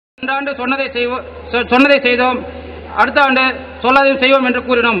இந்த ஆண்டு சொன்னதை செய்தோம், அடுத்த ஆண்டு சொல்லாதையும் செய்வோம் என்று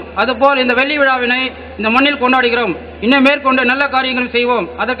கூறினோம். அதுபோல் இந்த வெள்ளி விழாவினை இந்த மண்ணில் கொண்டாடுகிறோம். இன்னும் மேற்கொண்டு நல்ல காரியங்களும் செய்வோம்.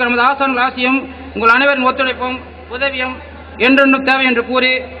 அதற்கு நமது ஆசான்கள் ஆசியும் உங்கள் அனைவரின் ஒத்துழைப்பும் உதவியும் என்றென்றும் தேவை என்று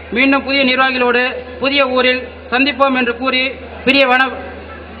கூறி மீண்டும் புதிய நிர்வாகிகளோடு புதிய ஊரில் சந்திப்போம் என்று கூறி பிரிய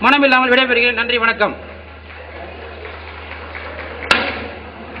மனமில்லாமல் விடைபெறுகிறேன். நன்றி, வணக்கம்.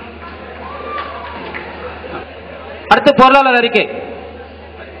 அடுத்து பொருளாளர் அறிக்கை.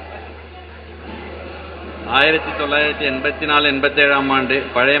 1984-87 ஆண்டு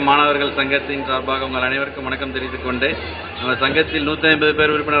பழைய மாணவர்கள் சங்கத்தின் சார்பாக உங்கள் அனைவருக்கும் வணக்கம் தெரிவித்துக் கொண்டு, நம்ம சங்கத்தில் 150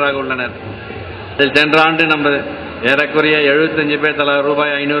 பேர் உறுப்பினராக உள்ளனர். இதில் சென்ற ஆண்டு நம்ம ஏறக்குறைய 75 பேர் தலா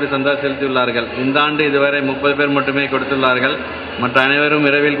ரூபாய் 500 சந்தா செலுத்தியுள்ளார்கள். இந்த ஆண்டு இதுவரை 30 பேர் மட்டுமே கொடுத்துள்ளார்கள். மற்ற அனைவரும்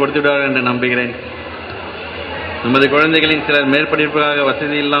விரைவில் கொடுத்துவிடுவார்கள் என்று நம்புகிறேன். நமது குழந்தைகளின் சிலர் மேற்படிப்புக்காக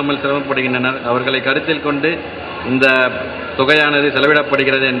வசதி இல்லாமல் சிரமப்படுகின்றனர். அவர்களை கருத்தில் கொண்டு இந்த தொகையானது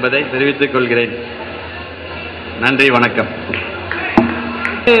செலவிடப்படுகிறது என்பதை தெரிவித்துக் கொள்கிறேன். நன்றி, வணக்கம்.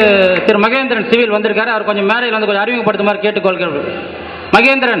 திரு மகேந்திரன் சிவில் வந்திருக்காரு. அவர் கொஞ்சம் மேடையில் வந்து கொஞ்சம் அறிமுகப்படுத்துமாறு கேட்டுக்கொள்கிறோம்.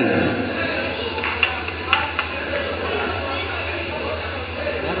 மகேந்திரன்.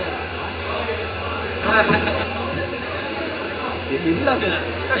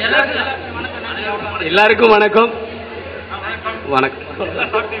 எல்லாருக்கும் வணக்கம். வணக்கம்.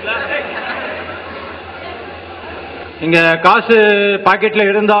 இங்க காசு பாக்கெட்ல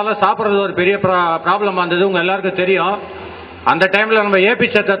இருந்தாலும் சாப்பிட்றது ஒரு பெரிய ப்ராப்ளம் வந்தது, உங்க எல்லாருக்கும் தெரியும். அந்த டைம்ல நம்ம ஏபி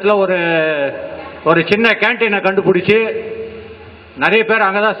சட்டத்தில் ஒரு சின்ன கேன்டீனை கண்டுபிடிச்சி நிறைய பேர்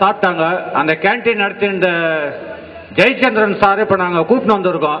அங்கதான் சாப்பிட்டாங்க. அந்த கேன்டீன் நடத்தி இந்த ஜெயச்சந்திரன் சார் இப்ப நாங்க கூப்பிட்டு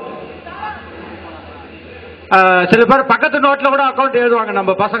வந்திருக்கோம். சில பேர் பக்கத்து நோட்ல கூட அக்கௌண்ட் எழுதுவாங்க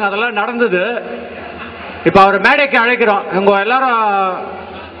நம்ம பசங்க, அதெல்லாம் நடந்தது. இப்ப அவர் மேடைக்கு அழைக்கிறோம். உங்க எல்லாரும்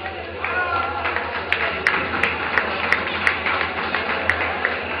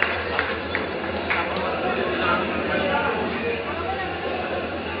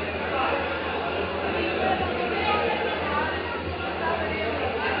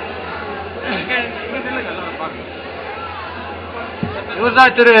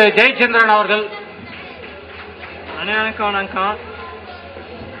இவர்தான் திரு ஜெயச்சந்திரன் அவர்கள். அனைவருக்கும் வணக்கம்.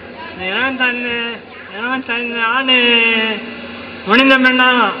 25 ஆண்டு முடிந்த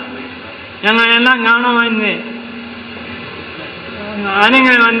பின்னாலும் எங்களை எல்லாம் காண வந்து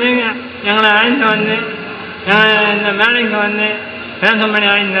அறிஞர் வந்து எங்களை அழைத்து வந்து இந்த மேடைக்கு வந்து பேசும்படி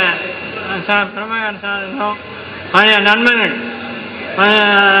அழைந்த சார் பிரபாகர் சாருக்கும் பழைய நண்பர்கள்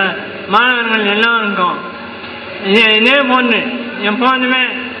மாணவர்கள் எல்லோருக்கும் இதே போன்று எப்போதுமே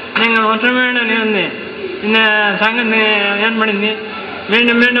நீங்கள் ஒற்றுமையுடன் இருந்து இந்த சங்கத்தை ஏற்படுத்தி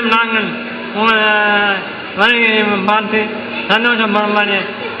மீண்டும் மீண்டும் நாங்கள் உங்களை வருகையை பார்த்து சந்தோஷப்படும்படி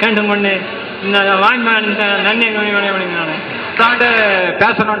கேட்டுக்கொண்டு இந்த வாய்ப்பு அளித்த நன்றி விடைபெறுகிறேன். தாண்டு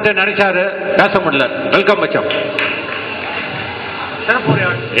பேசணும்னு நினைச்சாரு, பேச முடியல. வெல்கம் மச்சம்.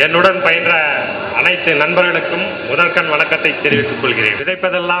 என்னுடன் பயின்ற அனைத்து நண்பர்களுக்கும் முதற்கண் வணக்கத்தை தெரிவித்துக் கொள்கிறேன்.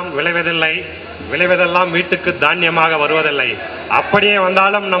 விதைப்பதெல்லாம் விளைவதில்லை, விளைவதெல்லாம் வீட்டுக்கு தானியமாக வருவதில்லை. அப்படியே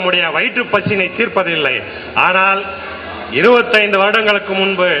வந்தாலும் நம்முடைய வயிற்று பசினை தீர்ப்பதில்லை. ஆனால் 25 வருடங்களுக்கு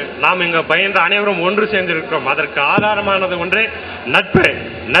முன்பு நாம் இங்கு பயின்ற அனைவரும் ஒன்று சேர்ந்திருக்கிறோம். அதற்கு ஆதாரமானது ஒன்றே நட்பு,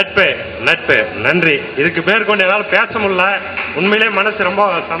 நட்பு, நட்பு. நன்றி. இதுக்கு மேற்கொண்டு என்னால் பேச முடியல. உண்மையிலே மனசு ரொம்ப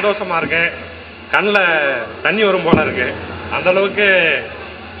சந்தோஷமா இருக்கு, கண்ணில் தண்ணி வரும் போல இருக்கு. அந்த அளவுக்கு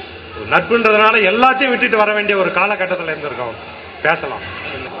நட்புன்றதுனால எல்லாத்தையும் விட்டுட்டு வர வேண்டிய ஒரு காலகட்டத்தில் இருந்திருக்கோம். பேசலாம்.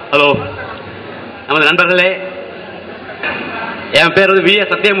 ஹலோ, நமது நண்பர்களே, என் பேர் வந்து வி.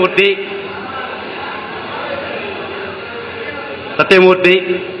 Sathyamoorthy,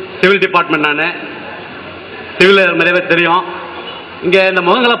 civil department. நான் சிவில் நிறைய பேர் தெரியும். இங்கே இந்த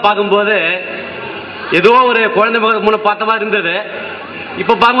முகங்களை பார்க்கும்போது ஏதோ ஒரு குழந்தை முகம் பார்த்த மாதிரி இருந்தது.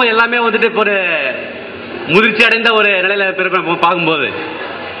 இப்போ பார்க்கும்போது எல்லாமே வந்துட்டு இப்போ ஒரு முதிர்ச்சி அடைந்த ஒரு நிலையில பார்க்கும்போது,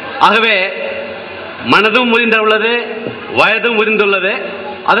 ஆகவே மனதும் முதிர்ந்துள்ளது, வயதும் முதிர்ந்துள்ளது.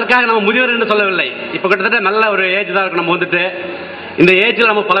 அதற்காக நம்ம முதியவர் என்று சொல்லவில்லை. இப்போ கிட்டத்தட்ட நல்ல ஒரு ஏஜ் தான் இருக்கு. நம்ம வந்துட்டு இந்த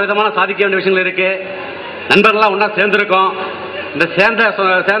ஏஜில் நம்ம பலவிதமான சாதிக்க வேண்டிய விஷயங்கள் இருக்கு. நண்பர்கள்லாம் ஒன்றா சேர்ந்துருக்கோம். இந்த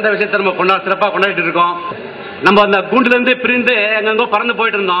சேர்ந்த விஷயத்தை நம்ம சிறப்பாக கொண்டாடிட்டு இருக்கோம். நம்ம அந்த கூண்டுலேருந்து பிரிந்து எங்கெங்கோ பறந்து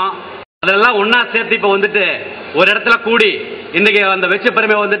போயிட்டு இருந்தோம். அதெல்லாம் ஒன்றா சேர்த்து இப்போ வந்துட்டு ஒரு இடத்துல கூடி இன்னைக்கு அந்த வெற்றி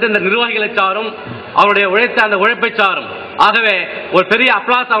பெருமை வந்துட்டு இந்த நிர்வாகிகளை சாரும், அவருடைய உழைத்த அந்த உழைப்பை சாரும். ஆகவே ஒரு பெரிய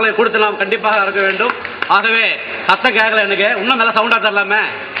அப்ளாஸ் அவங்களை கொடுத்து நாம் கண்டிப்பாக இருக்க வேண்டும். ஆகவே சத்தம் கேட்கல, எனக்கு இன்னும் நல்லா சவுண்டா தரலாமே,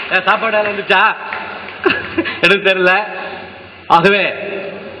 சாப்பாடு வந்துச்சா எனக்கு தெரியல. ஆகவே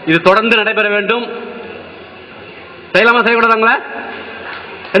இது தொடர்ந்து நடைபெற வேண்டும். செய்யலாமா, செய்யக்கூடாதாங்களா?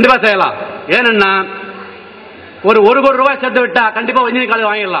 கண்டிப்பா செய்யலாம். ஏன்னா ஒரு 1 கோடி ரூபாய் சேர்த்து விட்டா கண்டிப்பா இன்ஜினியரிங்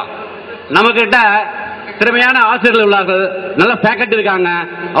காலேஜ் வாங்கிடலாம். நம்ம கிட்ட திறமையான ஆசிரியர்கள் உள்ளார்கள், நல்ல ஃபேக்கல்டி இருக்காங்க,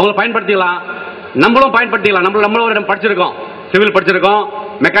 அவங்களை பயன்படுத்திக்கலாம். நம்மளும் பயன்படுத்திக்கலாம். நம்மளும் ஒரு இடம் படிச்சிருக்கோம், சிவில் படிச்சிருக்கோம்,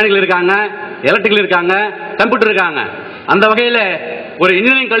 மெக்கானிக்கல் இருக்காங்க, எலக்ட்ரிக்கல் இருக்காங்க, கம்ப்யூட்டர் இருக்காங்க. அந்த வகையில் ஒரு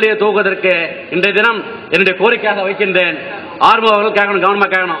இன்ஜினியரிங் கல்வியை துவக்குவதற்கு இன்றைய தினம் என்னுடைய கோரிக்கையாக வைக்கின்றேன். ஆர்வம் அவர்கள் கேட்கணும், கவனமாக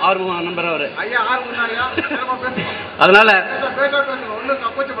கேட்கணும். ஆர்வம் நம்பர் அவர்.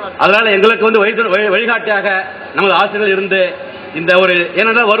 அதனால எங்களுக்கு வந்து வழிகாட்டியாக நமது ஆசிரியர்கள் இருந்து இந்த ஒரு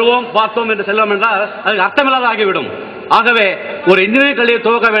ஏனென்றால் வருவோம் பார்த்தோம் என்று செல்வோம் என்றால் அதுக்கு அர்த்தமில்லாத ஆகிவிடும். ஆகவே ஒரு இன்ஜினியரிங் கல்வியை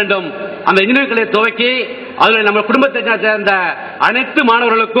துவக்க வேண்டும். அந்த இன்ஜினியரிங் கல்வியை துவக்கி அதில் நம்ம குடும்பத்தை சேர்ந்த அனைத்து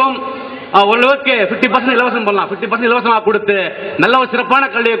மாணவர்களுக்கும் ஓரளவுக்கு 50% இலவசம் பண்ணலாம். 50% இலவசமாக கொடுத்து நல்ல ஒரு சிறப்பான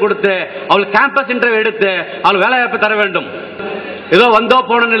கல்வியை கொடுத்து அவளுக்கு கேம்பஸ் இன்டர்வியூ எடுத்து அவள் வேலை வாய்ப்பு தர வேண்டும். ஏதோ வந்தோ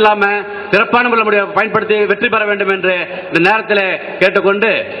போனோன்னு இல்லாம சிறப்பான முறையில் பயன்படுத்தி வெற்றி பெற வேண்டும் என்று இந்த நேரத்தில்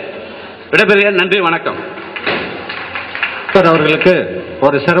கேட்டுக்கொண்டு விடைபெறுகிறேன். நன்றி, வணக்கம். அவர்களுக்கு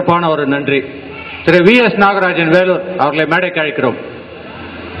ஒரு சிறப்பான ஒரு நன்றி. திரு VS நாகராஜன் வேலூர் அவர்களை மேடைக்கு அழைக்கிறோம்.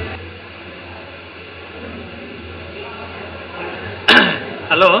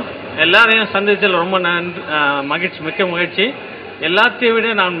 ஹலோ, எல்லாரையும் சந்திச்சதில் ரொம்ப மகிழ்ச்சி, மிக்க மகிழ்ச்சி. எல்லாத்தையும்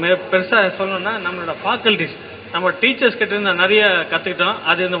விட நான் பெருசாக சொல்லணும்னா நம்மளோட ஃபேக்கல்டிஸ், நம்ம டீச்சர்ஸ் கிட்ட இருந்து நிறைய கற்றுக்கிட்டோம்.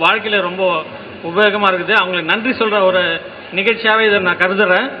 அது இந்த வாழ்க்கையில் ரொம்ப உபயோகமாக இருக்குது. அவங்களுக்கு நன்றி சொல்கிற ஒரு நிகழ்ச்சியாகவே இதை நான்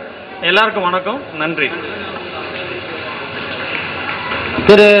கருதுகிறேன். எல்லாருக்கும் வணக்கம், நன்றி.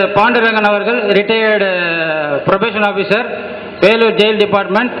 திரு பாண்டுரங்கன் அவர்கள் retired probation officer, Vellore jail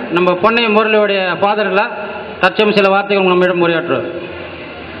department, நம்ம பொன்னை முரளியுடைய ஃபாதர்ல தற்சமயம் சில வார்த்தைகள் நம்மிடம் உரையாற்றுவார்.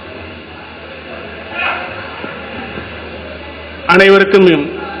 அனைவருக்கும்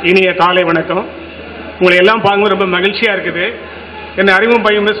இனிய காலை வணக்கம். உங்களை எல்லாம் பார்க்கும்போது ரொம்ப மகிழ்ச்சியாக இருக்குது. என்னை அறிமுகம்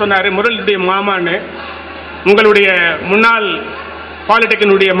பையன் சொன்னார், முரளியுடைய மாமான்னு. உங்களுடைய முன்னாள்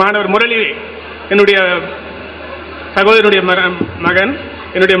பாலிடெக்னினுடைய மாணவர் முரளி என்னுடைய சகோதரனுடைய மகன்,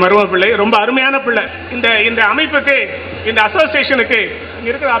 என்னுடைய மரும பிள்ளை. ரொம்ப அருமையான பிள்ளை. இந்த அமைப்புக்கு, இந்த அசோசியேஷனுக்கு,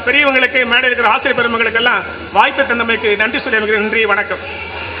 இங்கே இருக்கிற பெரியவங்களுக்கு, மேடை இருக்கிற ஆசிரியர் பெருமங்களுக்கெல்லாம் வாய்ப்பு தந்தமைக்கு நன்றி சொல்லி நன்றி, வணக்கம்.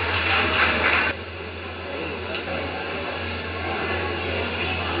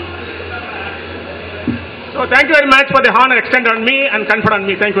 So thank you very much for the honor extended on me and conferred on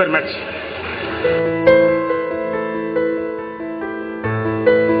me. Thank you very much.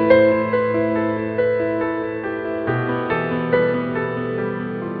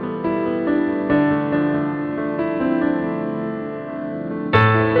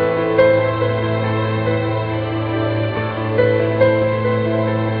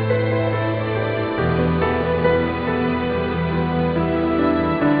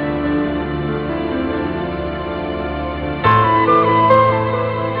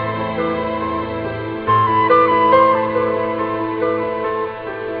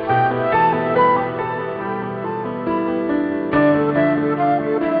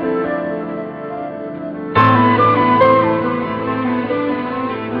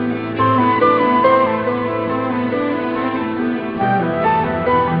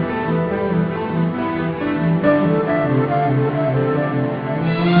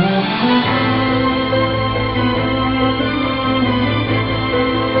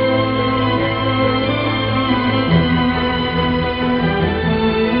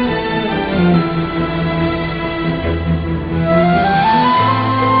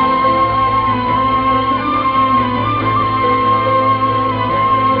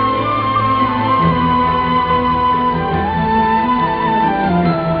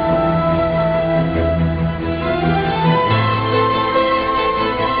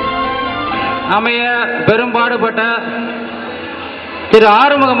 அமைய பெரும்பாடுபட்ட திரு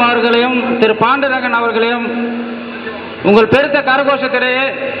ஆறுமுகம் அவர்களையும் திரு பாண்டுரங்கன் அவர்களையும் உங்கள் பெருத்த கரகோஷத்திலேயே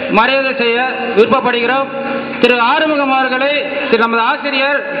மரியாதை செய்ய விருப்பப்படுகிறோம். திரு ஆறுமுகம் அவர்களை திரு நமது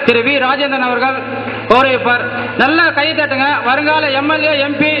ஆசிரியர் திரு வி ராஜேந்திரன் அவர்கள் கௌரவிப்பார். நல்ல கை தட்டுங்க. வருங்கால MLA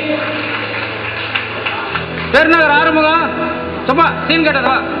MP பெருநகர் ஆறுமுகம். சும்மா சீன்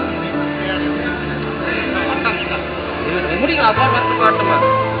கட்டதா முடிக்கலாம்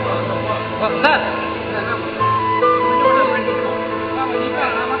சார்.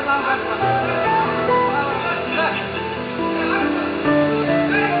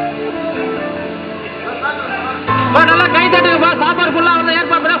 நல்லா கை தட்டுங்கப்பா. சாப்பாடு ஃபுல்லா வந்து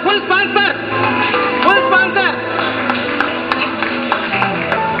ஏற்பாடு full sponsor, full sponsor.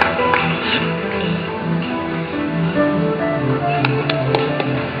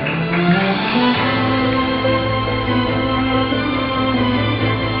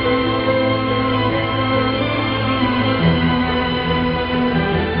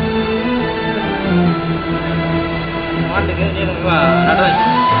 Nataraj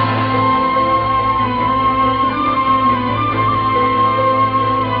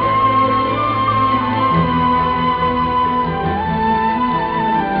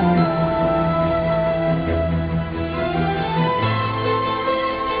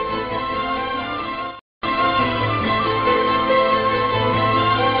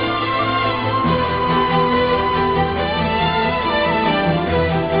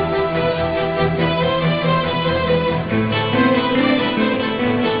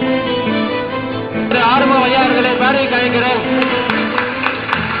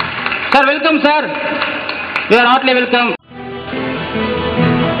welcome sir, you are Hartley welcome.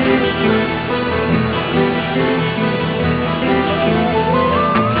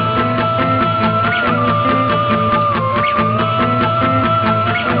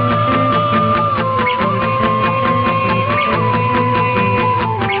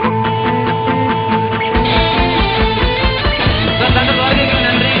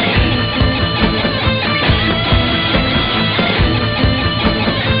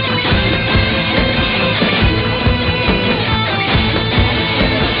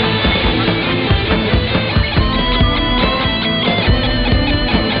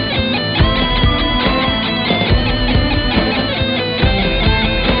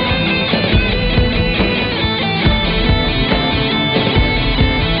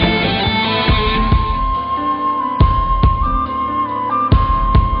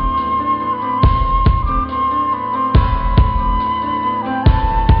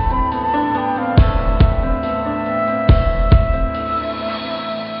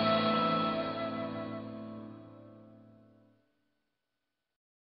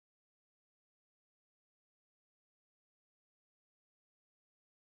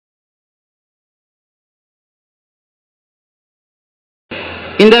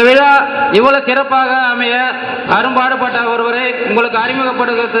 இந்த விழா இவ்வளவு சிறப்பாக அமைய அரும்பாடுபட்ட ஒருவரை உங்களுக்கு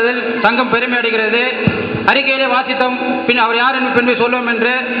அறிமுகப்படுத்துவதில் சங்கம் பெருமை அடைகிறது. அறிக்கையிலே வாசித்தோம், பின் அவர் யார் என்று பின்பு சொல்வோம்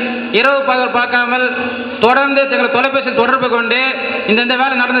என்று இரவு பகல் பார்க்காமல் தொடர்ந்து எங்கள் தொலைபேசியில் தொடர்பு கொண்டு இந்த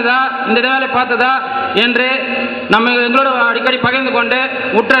வேலை நடந்ததா, இந்த வேலை பார்த்ததா என்று நம்ம எங்களோட அடிக்கடி பகிர்ந்து கொண்டு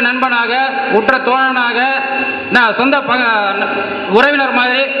உற்ற நண்பனாக, உற்ற தோழனாக, சொந்த உறவினர்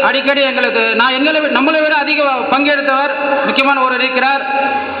மாதிரி அடிக்கடி எங்களுக்கு நம்மளை விட அதிக பங்கெடுத்தவர் முக்கியமான ஒருவர் இருக்கிறார்.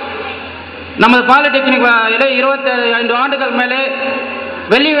 நமது பாலிடெக்னிக் 25 ஆண்டுகள் மேலே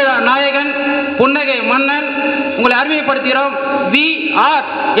வெள்ளி விழா நாயகன், புன்னகை மன்னன், உங்களை அறிமுகப்படுத்துகிறோம். VR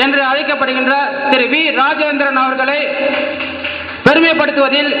என்று அழைக்கப்படுகின்ற திரு வி ராஜேந்திரன் அவர்களை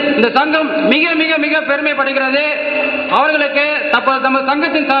பெருமைப்படுத்துவதில் இந்த சங்கம் மிக மிக மிக பெருமைப்படுகிறது. அவர்களுக்கு நமது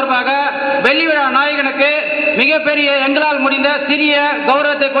சங்கத்தின் சார்பாக வெள்ளி விழா நாயகனுக்கு மிகப்பெரிய எங்களால் முடிந்த சிறிய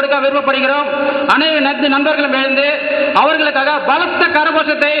கௌரவத்தை கொடுக்க விருப்பப்படுகிறோம். அனைத்து நண்பர்களும் எழுந்து அவர்களுக்காக பலத்த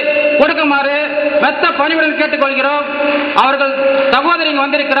கரகோஷத்தை கொடுக்குமாறு மெத்த பணிவுடன் கேட்டுக்கொள்கிறோம். அவர்கள் சகோதரி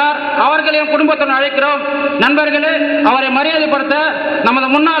வந்திருக்கிறார், அவர்களையும் குடும்பத்துடன் அழைக்கிறோம். நண்பர்களே, அவரை மரியாதைப்படுத்த நமது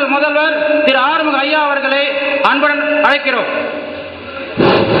முன்னாள் முதல்வர் திரு ஆறுமுக ஐயா அவர்களை அன்புடன் அழைக்கிறோம்.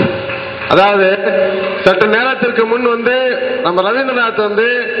 அதாவது சற்று நேரத்திற்கு முன் நம்ம ரவீந்திரநாத்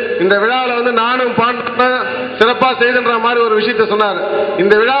இந்த விழாவில் நானும் பாடுறேன் சிறப்பா செய்துன்ற மாதிரி ஒரு விஷயத்த சொன்னார்.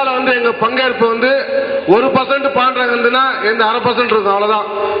 இந்த விழாவில் எங்க பங்கேற்பு 1% பாடுறாங்கன்னா எந்த 1/2% இருக்கும், அவ்வளவுதான்.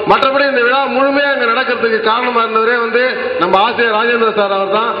 மற்றபடி இந்த விழா முழுமையா இங்க நடக்கிறதுக்கு காரணமா இருந்தவரே நம்ம ஆசிரியர் ராஜேந்திர சார்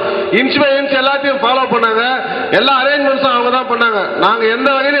அவர் தான். இன்ச் பை இன்ச் எல்லாத்தையும் ஃபாலோ பண்ணாங்க. எல்லா அரேஞ்ச்மெண்ட்ஸும் அவங்க தான் பண்ணாங்க. நாங்க எந்த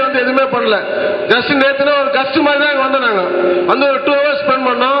வகையிலும் எதுவுமே பண்ணல. ஜஸ்ட் நேத்துல ஒரு கஸ்ட் மாதிரி தான் வந்தோம். நாங்க ஒரு 2 hours ஸ்பெண்ட்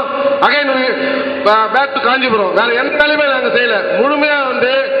பண்ணோம். Again back to Kanchipuram. வேற எந்த வேலையுமே நாங்க செய்யல. முழுமையா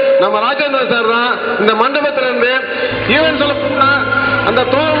நம்ம ராஜேந்திர சார் தான் இந்த மண்டபத்தில இருந்து ஈவன் சொல்ல போனா அந்த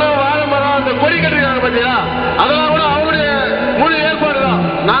தோரணம், வாழை மரம், அந்த கொடி கட்டிருக்காங்க பாத்தீங்களா, அதெல்லாம் கூட அவருடைய முழு ஏற்பாடு தான்.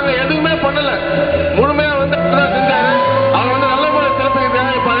 நாங்க எதுவுமே பண்ணல. முழுமையா செஞ்சாரு. அவர் நல்ல முறை சிறப்பு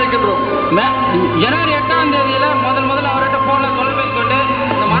இப்ப அழைக்கின்றோம். ஜனவரி 8ஆம் தேதியில முதல்ல அவர்கிட்ட போன தொலைபேசி கொண்டு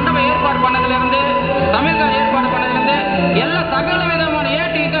இந்த மண்டபம் ஏற்பாடு பண்ணதுல இருந்து, தமிழ்கார் ஏற்பாடு பண்ணதுல இருந்து எல்லா சகல விதமான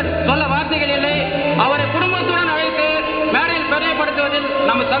சொல்ல வார்த்தைகள் இல்லை. அவரை குடும்பத்துடன் அழைத்து மேடையில் பெருமைப்படுத்துவதில்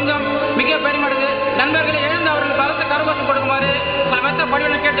நம்ம சங்கம் மிக பெருமைப்படுது. நண்பர்களை எழுந்து அவர்கள் பலத்த கரகோஷம் கொடுக்குமாறு உங்களை மெத்த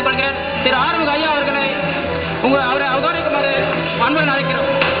பணியுடன் கேட்டுக்கொள்கிறேன். திரு ஆறுமுக ஐயா அவர்களை அவரை அவதரிக்குமாறு அன்புடன் அழைக்கிறோம்.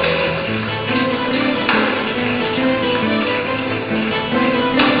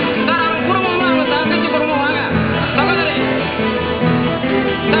 சார், அவங்க குடும்பமா அவங்க தங்கச்சி குடும்பம் வாங்க. சகோதரி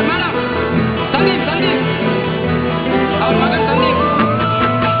சார், மேடம் சந்தீப் அவர் மகன் சந்தீப்.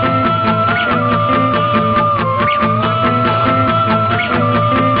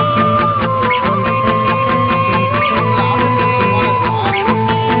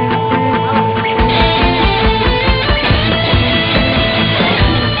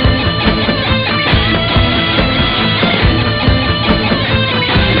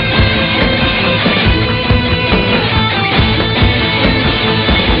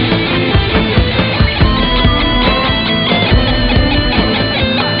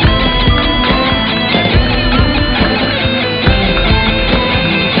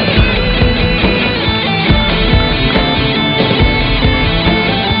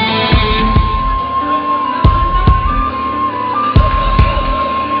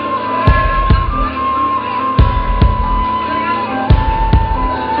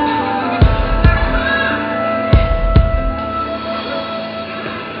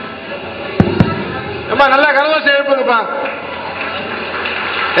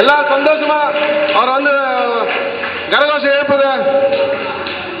 எல்லாம் சந்தோஷமா அவர் வந்து கரகோஷம் எழுப்புங்க.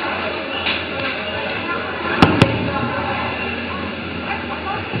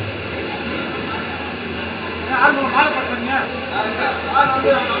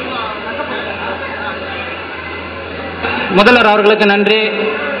 முதல்வர் அவர்களுக்கு நன்றி.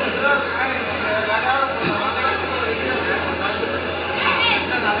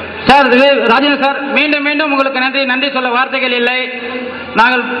 சார் ராஜேந்திர சார், மீண்டும் மீண்டும் உங்களுக்கு நன்றி. நன்றி சொல்ல வார்த்தைகள் இல்லை.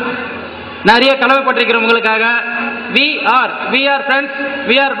 நாங்கள் நிறைய கலவைப்பட்டிருக்கிறோம் உங்களுக்காக. we are friends,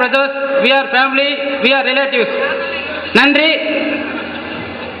 we are brothers, we are family, we are relatives. நன்றி.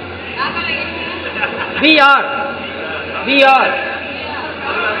 we are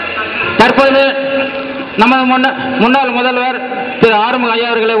தற்போது நமது முன்னாள் முதல்வர் திரு ஆறுமுக ஐயா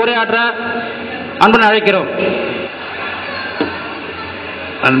அவர்களை உரையாற்ற அன்புடன் அழைக்கிறோம்.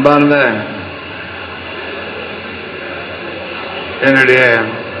 அன்பார்ந்த என்னுடைய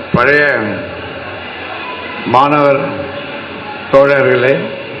பழைய மாணவர் தோழர்களே,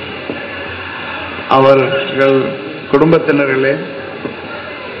 அவர்கள் குடும்பத்தினர்களே,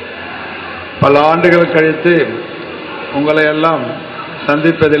 பல ஆண்டுகள் கழித்து உங்களை எல்லாம்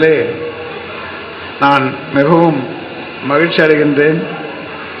சந்திப்பதிலே நான் மிகவும் மகிழ்ச்சி அடைகின்றேன்.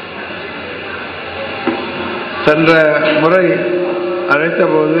 சென்ற முறை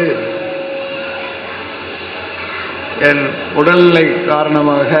அழைத்தபோது என் உடல்நிலை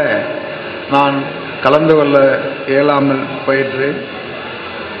காரணமாக நான் கலந்து கொள்ள இயலாமல் போயிற்று.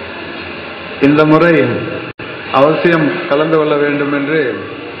 இந்த முறை அவசியம் கலந்து கொள்ள வேண்டும் என்று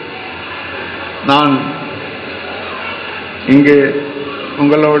நான் இங்கு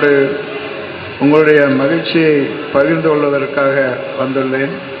உங்களுடைய மகிழ்ச்சியை பகிர்ந்து கொள்வதற்காக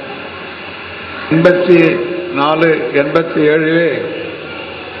வந்துள்ளேன். 87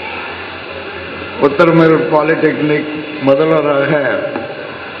 உத்தரமேரூர் பாலிடெக்னிக் முதல்வராக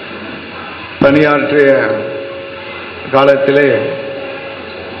பணியாற்றிய காலத்திலே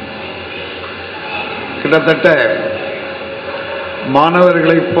கிட்டத்தட்ட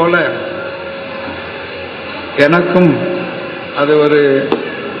மாணவர்களைப் போல எனக்கும் அது ஒரு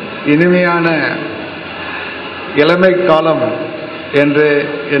இனிமையான இளமை காலம் என்று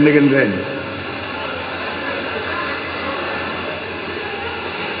எண்ணுகின்றேன்.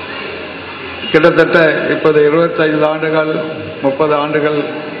 கிட்டத்தட்ட இப்போது 25 ஆண்டுகள் 30 ஆண்டுகள்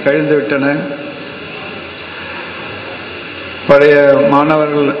கழிந்துவிட்டன. பழைய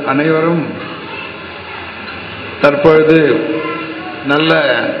மாணவர்கள் அனைவரும் தற்பொழுது நல்ல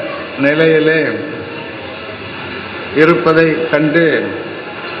நிலையிலே இருப்பதை கண்டு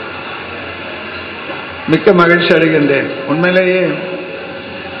மிக்க மகிழ்ச்சி அடைகின்றேன். உண்மையிலேயே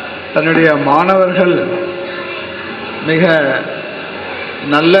தன்னுடைய மாணவர்கள் மிக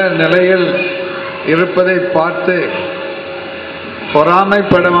நல்ல நிலையில் இருப்பதை பார்த்து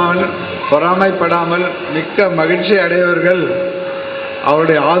பொறாமைப்படாமல் மிக்க மகிழ்ச்சி அடையவர்கள்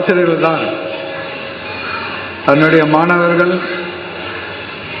அவருடைய ஆசிரியர்கள் தான். தன்னுடைய மாணவர்கள்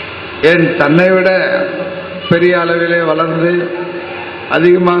ஏன் தன்னை விட பெரிய அளவிலே வளர்ந்து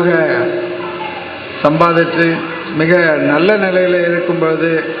அதிகமாக சம்பாதித்து மிக நல்ல நிலையில் இருக்கும்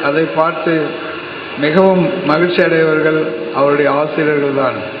பொழுது அதை பார்த்து மிகவும் மகிழ்ச்சி அடையவர்கள் அவருடைய ஆசிரியர்கள்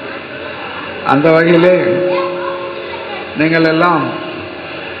தான். அந்த வகையிலே நீங்கள் எல்லாம்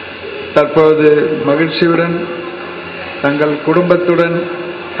தற்போது மகிழ்ச்சியுடன் தங்கள் குடும்பத்துடன்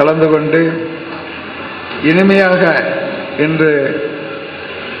கலந்து கொண்டு இனிமையாக இன்று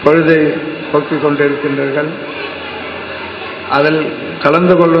பொழுதை போக்கிக் கொண்டிருக்கின்றீர்கள். அதில்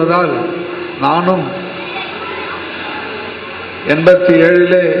கலந்து கொள்வதால் நானும்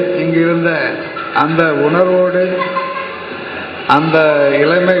 87 இங்கிருந்த அந்த உணர்வோடு, அந்த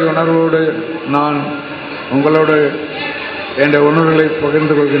இளமை உணர்வோடு நான் உங்களோடு என்ற உணர்வுகளை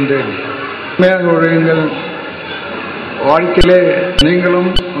பகிர்ந்து கொள்கின்றேன். உங்கள் வாழ்க்கையிலே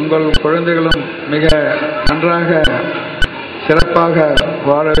நீங்களும் உங்கள் குழந்தைகளும் மிக நன்றாக சிறப்பாக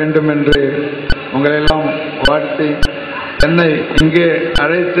வாழ வேண்டும் என்று உங்களெல்லாம் வாழ்த்தி என்னை இங்கே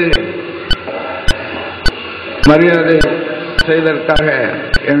அழைத்து மரியாதை செய்ததற்காக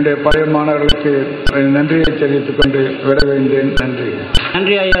என்னுடைய பழைய மாணவர்களுக்கு நன்றியை தெரிவித்துக் கொண்டு விட வேண்டேன். நன்றி.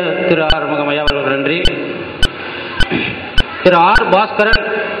 நன்றி ஐயா. திரு ஆறுமுகம் ஐயா அவர்கள் நன்றி. திரு ஆர் பாஸ்கரன்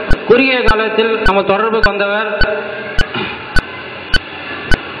குறுகிய காலத்தில் நம்ம தொடர்பு வந்தவர்.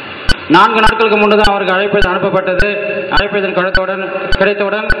 4 நாட்களுக்கு முன்னதான் அவருக்கு அழைப்பு அனுப்பப்பட்டது. அழைப்பதன்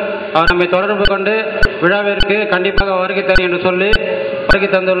கிடைத்தவுடன் அவர் நம்மை தொடர்பு கொண்டு விழாவிற்கு கண்டிப்பாக வருகை தரும் என்று சொல்லி வருகை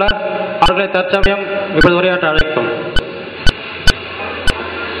தந்துள்ளார். அவர்களை தற்சமயம் இப்போது உரையாற்ற அழைக்கும்.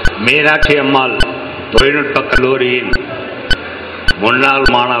 மீனாட்சி அம்மாள் தொழில்நுட்ப கல்லூரியின் முன்னாள்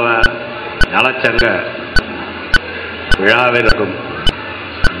மாணவ நலச்சங்க விழாவிற்கும்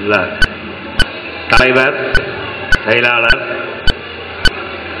தலைவர், செயலாளர்,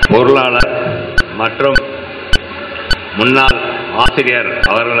 பொருளாளர் மற்றும் முன்னாள் ஆசிரியர்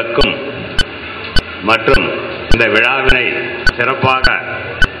அவர்களுக்கும் மற்றும் இந்த விழாவினை சிறப்பாக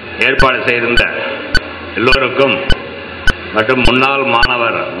ஏற்பாடு செய்திருந்த எல்லோருக்கும் மற்றும் முன்னாள்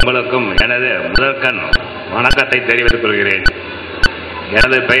மாணவர் உங்களுக்கும் எனது முதற்கண் வணக்கத்தை தெரிவித்துக் கொள்கிறேன்.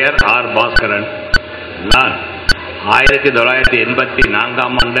 எனது பெயர் ஆர். பாஸ்கரன். நான்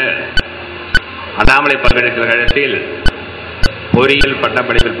 1984ஆம் ஆண்டு அண்ணாமலை பல்கலைக்கழகத்தில் பொறியியல்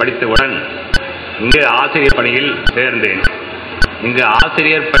பட்டப்படிப்பில் படித்தவுடன் இங்கு ஆசிரியர் பணியில் சேர்ந்தேன். இங்கு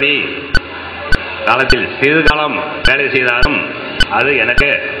ஆசிரியர் பணி காலத்தில் சிறிதுகாலம் வேலை செய்தாலும் அது எனக்கு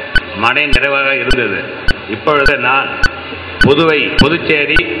மன நிறைவாக இருந்தது. இப்பொழுது நான்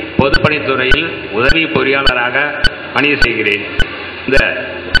புதுச்சேரி பொதுப்பணித்துறையில் உதவி பொறியாளராக பணி செய்கிறேன். இந்த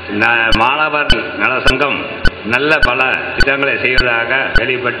மாணவர் நல சங்கம் நல்ல பல திட்டங்களை செய்வதாக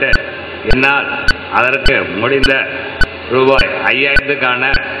வெளிப்பட்டு என்னால் அதற்கு முடிந்த ரூபாய் 5000க்கான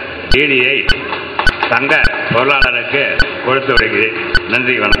டிடியை சங்க பொருளாளருக்கு கொடுத்து வருகிறேன்.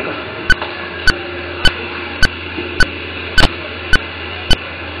 நன்றி, வணக்கம்.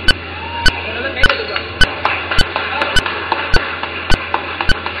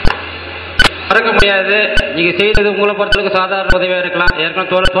 மறக்க முடியாது. நீங்க செய்தது உங்களை பொறுத்தளவுக்கு சாதாரண உதவியாக இருக்கலாம்.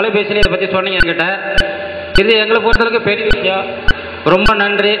 ஏற்கனவே தொலைபேசியில இதை பற்றி சொன்னீங்க என்கிட்ட. இது எங்களை பொறுத்தளவுக்கு பெரிய விஷயம். ரொம்ப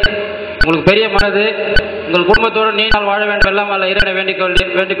நன்றி. உங்களுக்கு பெரிய மனது. உங்கள் குடும்பத்தோடு நீ நாள் வாழ வேண்டும் எல்லாம் அல்ல இறைவனை வேண்டிக்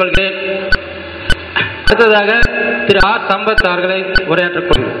கொள்கிறேன். அடுத்ததாக திரு ஆர். சம்பத் அவர்களை உரையாற்றக்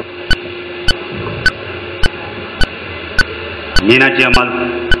கொள்கிறேன். மீனாட்சி அம்மாள்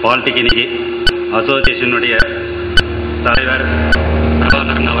பாலிடெக்னிக் அசோசியேஷனுடைய தலைவர்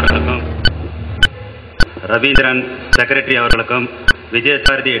பிரபாகரன் அவர்களுக்கும், ரவீந்திரன் செக்ரட்டரி அவர்களுக்கும்,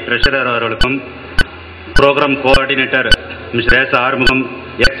 விஜயசாரதி ட்ரெஷரர் அவர்களுக்கும், program coordinator mister S. Arumugam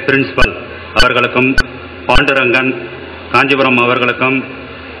X principal அவர்களுக்கும், பாண்டுரங்கன் காஞ்சிபுரம் அவர்களுக்கும்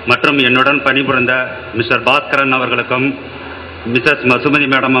மற்றும் என்னுடன் பணிபுரிந்த மிஸ்டர் பாஸ்கரன் அவர்களுக்கும், மிஸ்ஸஸ் மசுமதி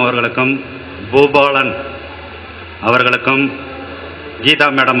மேடம் அவர்களுக்கும், பூபாலன் அவர்களுக்கும், கீதா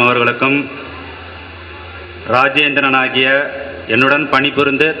மேடம் அவர்களுக்கும், ராஜேந்திரன் ஆகிய என்னுடன்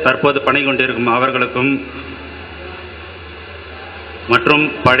பணிபுரிந்து தற்போது பணி கொண்டிருக்கும் அவர்களுக்கும் மற்றும்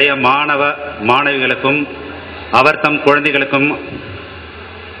பழைய மாணவிகளுக்கும் அவர் தம் குழந்தைகளுக்கும்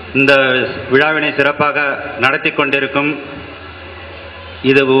இந்த விழாவினை சிறப்பாக நடத்தி கொண்டிருக்கும்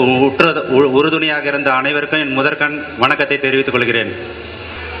இது உறுதுணையாக இருந்த அனைவருக்கும் என் முதற்கண் வணக்கத்தை தெரிவித்துக் கொள்கிறேன்.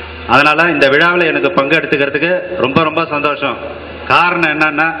 அதனால் இந்த விழாவில் எனக்கு பங்கு எடுத்துக்கிறதுக்கு ரொம்ப ரொம்ப சந்தோஷம். காரணம்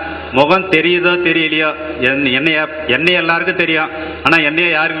என்னன்னா, முகம் தெரியுதோ தெரியலையோ என்னை எல்லாருக்கும் தெரியும், ஆனால் என்னைய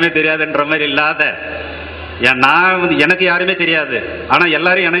யாருக்குமே தெரியாதுன்ற மாதிரி இல்லாத எனக்கு யாருமே தெரியாது, ஆனால்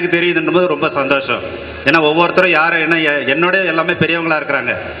எல்லாரும் எனக்கு தெரியுதுன்ற போது ரொம்ப சந்தோஷம். ஏன்னா ஒவ்வொருத்தரும் யாரும் என்னோட எல்லாமே பெரியவங்களா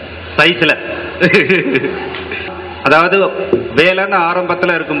இருக்கிறாங்க சைஸில். அதாவது வேலைன்னு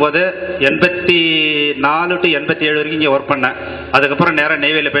ஆரம்பத்தில் இருக்கும்போது 84 to 87 வரைக்கும் இங்கே ஒர்க் பண்ணேன். அதுக்கப்புறம் நேராக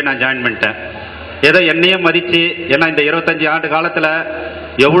நெய்வேலியில் போய் நான் ஜாயின் பண்ணிட்டேன். ஏதோ என்னையும் மதித்து, ஏன்னா இந்த 25 ஆண்டு காலத்தில்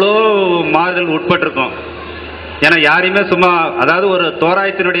எவ்வளோ மாறுதல் உட்பட்டிருக்கோம். ஏன்னா யாரையுமே சும்மா, அதாவது ஒரு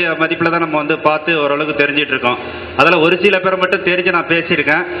தோராயத்தினுடைய மதிப்பில் தான் நம்ம பார்த்து ஓரளவுக்கு தெரிஞ்சிட்டு இருக்கோம். அதில் ஒரு சில பேரை மட்டும் தெரிஞ்சு நான்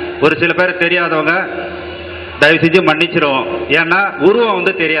பேசியிருக்கேன். ஒரு சில பேர் தெரியாதவங்க தயவு செஞ்சு மன்னிச்சிருவோம். ஏன்னா உருவம்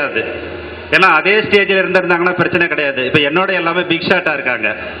தெரியாது. ஏன்னா அதே ஸ்டேஜில் இருந்திருந்தாங்கன்னா பிரச்சனை கிடையாது. இப்போ என்னோட எல்லாமே பிக் ஷாட்டாக இருக்காங்க.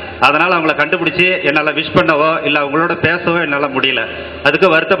 அதனால் அவங்கள கண்டுபிடிச்சி என்னால் விஷ் பண்ணவோ இல்லை அவங்களோட பேசவோ என்னால் முடியல. அதுக்கு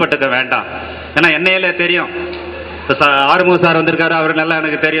வருத்தப்பட்டுக்க வேண்டாம். ஏன்னா என்னையில தெரியும். இப்போ ஆறுமுக சார் வந்திருக்காரு, அவர் நல்லா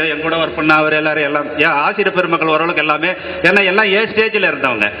எனக்கு தெரியும். என் கூட ஒர்க் பண்ண அவர் எல்லாரும் எல்லாம் ஏன் ஆசிரியர் பெருமக்கள் ஓரளவுக்கு எல்லாமே, ஏன்னா எல்லாம் ஏ ஸ்டேஜில்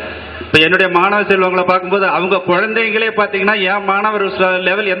இருந்தவங்க. இப்போ என்னுடைய மாணவ செல்வங்களை பார்க்கும்போது அவங்க குழந்தைங்களே பார்த்தீங்கன்னா என் மாணவர்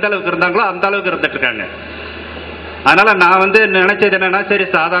லெவல் எந்த அளவுக்கு இருந்தாங்களோ அந்த அளவுக்கு இருந்துட்டு இருக்காங்க. அதனால் நான் நினச்சது என்னென்னா, சரி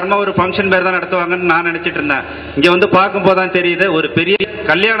சாதாரணமாக ஒரு ஃபங்க்ஷன் பேர் தான் நடத்துவாங்கன்னு நான் நினச்சிட்டு இருந்தேன். இங்கே பார்க்கும்போது தான் தெரியுது, ஒரு பெரிய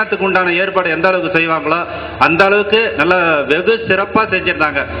கல்யாணத்துக்கு உண்டான ஏற்பாடு எந்த அளவுக்கு செய்வாங்களோ அந்த அளவுக்கு நல்லா வெகு சிறப்பாக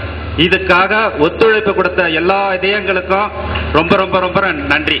செஞ்சுருந்தாங்க. இதுக்காக ஒத்துழைப்பு கொடுத்த எல்லா இதயங்களுக்கும் ரொம்ப ரொம்ப ரொம்ப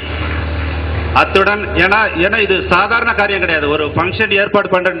நன்றி. அத்துடன் ஏன்னா இது சாதாரண காரியம் கிடையாது. ஒரு ஃபங்க்ஷன் ஏற்பாடு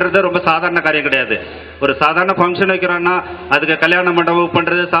பண்ணுறது ரொம்ப சாதாரண காரியம் கிடையாது. ஒரு சாதாரண ஃபங்க்ஷன் வைக்கிறோன்னா அதுக்கு கல்யாண மண்டபம் புக்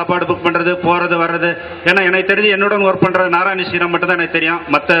பண்ணுறது, சாப்பாடு புக் பண்ணுறது, போகிறது வர்றது. ஏன்னா எனக்கு தெரிஞ்சு என்னுடன் ஒர்க் பண்ணுற நாராயண ஸ்ரீராம் மட்டும் தான் எனக்கு தெரியும்.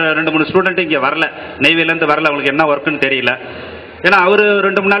 மற்ற 2-3 ஸ்டூடெண்ட் இங்கே வரல, நெய்வேலியிலேருந்து வரல. அவங்களுக்கு என்ன ஒர்க்குன்னு தெரியல. ஏன்னா அவர்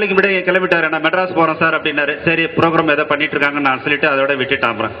 2-3 நாளைக்கு முன்னாடி கிளம்பிட்டார். நான் மெட்ராஸ் போகிறேன் சார் அப்படின்னாரு. சரி ப்ரோக்ராம் எதோ பண்ணிட்டு இருக்காங்கன்னு நான் சொல்லிட்டு அதோட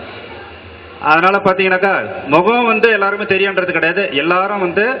விட்டுட்டான். அதனால பார்த்தீங்கன்னாக்கா முகம் எல்லாருமே தெரியுன்றது கிடையாது.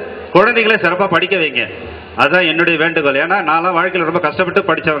 எல்லாரும் குழந்தைகளை சிறப்பாக படிக்க வைங்க. அதுதான் என்னுடைய வேண்டுகோள். ஏன்னா நான்லாம் வாழ்க்கையில் ரொம்ப கஷ்டப்பட்டு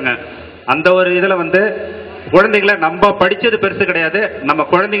படித்தவங்க. அந்த ஒரு இதில் குழந்தைகளை நம்ம படித்தது பெருசு கிடையாது. நம்ம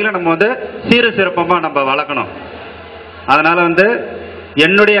குழந்தைகளை நம்ம சீர சிறப்பமாக நம்ம வளர்க்கணும். அதனால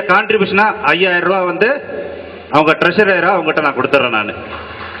என்னுடைய கான்ட்ரிபியூஷனா 5000 ரூபா வந்து அவங்க ட்ரெஷரராக அவங்ககிட்ட நான் கொடுத்துட்றேன். நான்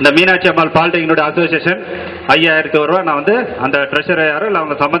இந்த மீனாட்சி அம்மாள் பாலிடெக்னிக் அசோசியேஷன் 5000 ரூபா நான் வந்து அந்த ட்ரெஷரர் இல்லை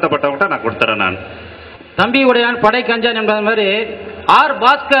அவங்க சம்மந்தப்பட்டவங்ககிட்ட நான் கொடுத்துட்றேன். நான் தம்பி உடையான் படை கஞ்சான் என்பது மாதிரி ஆர்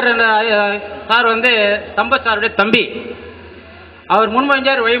பாஸ்கர் என்ற சார் வந்து சம்பத் சாருடைய தம்பி. அவர்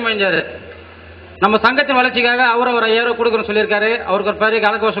முன்மொழிஞ்சார், வழிமொழிஞ்சார். நம்ம சங்கத்தின் வளர்ச்சிக்காக அவர் ஒரு 5000 கொடுக்குறோன்னு சொல்லியிருக்காரு. அவருக்கு ஒரு பெரிய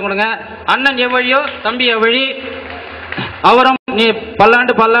கலக்கோஷம் கொடுங்க. அண்ணன் எவ்வழியோ தம்பி எவ்வழி, அவரும் நீ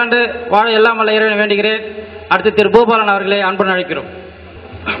பல்லாண்டு பல்லாண்டு வாழ எல்லாம் வல்ல இறைவனை வேண்டுகிறேன். அடுத்து திரு பூபாலன் அவர்களை அன்புடன் அழைக்கிறோம்.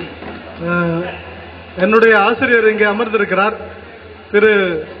 என்னுடைய ஆசிரியர் இங்கே அமர்ந்திருக்கிறார், திரு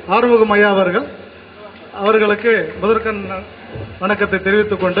ஆறுமுகம் ஐயா அவர்கள். அவர்களுக்கு முதற்கண் வணக்கத்தை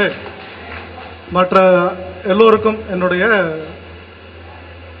தெரிவித்துக் கொண்டு மற்ற எல்லோருக்கும் என்னுடைய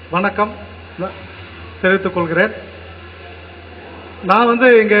வணக்கம் தெரிவித்துக் கொள்கிறேன். நான் வந்து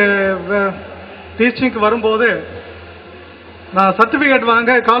இங்கே டீச்சிங்க்கு வரும்போது நான் சர்டிஃபிகேட்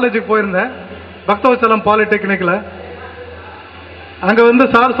வாங்க காலேஜுக்கு போயிருந்தேன், பக்தவச்சலம் பாலிடெக்னிக்கில். அங்கே வந்து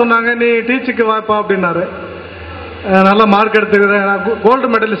சார் சொன்னாங்க, நீ டீச்சிங்க்கு வாப்பா அப்படின்னாரு. நல்ல மார்க் எடுத்துக்கிறேன், நான் கோல்டு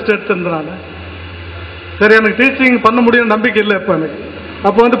மெடலிஸ்ட் எடுத்துருந்தேன். நான் சரி, எனக்கு டீச்சிங் பண்ண முடியும் நம்பிக்கை இல்லை இப்போ எனக்கு.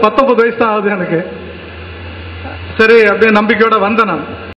 அப்போ வந்து 19 வயசு தான் ஆகுது எனக்கு. சரி அப்படியே நம்பிக்கையோடு வந்தேன் நான்.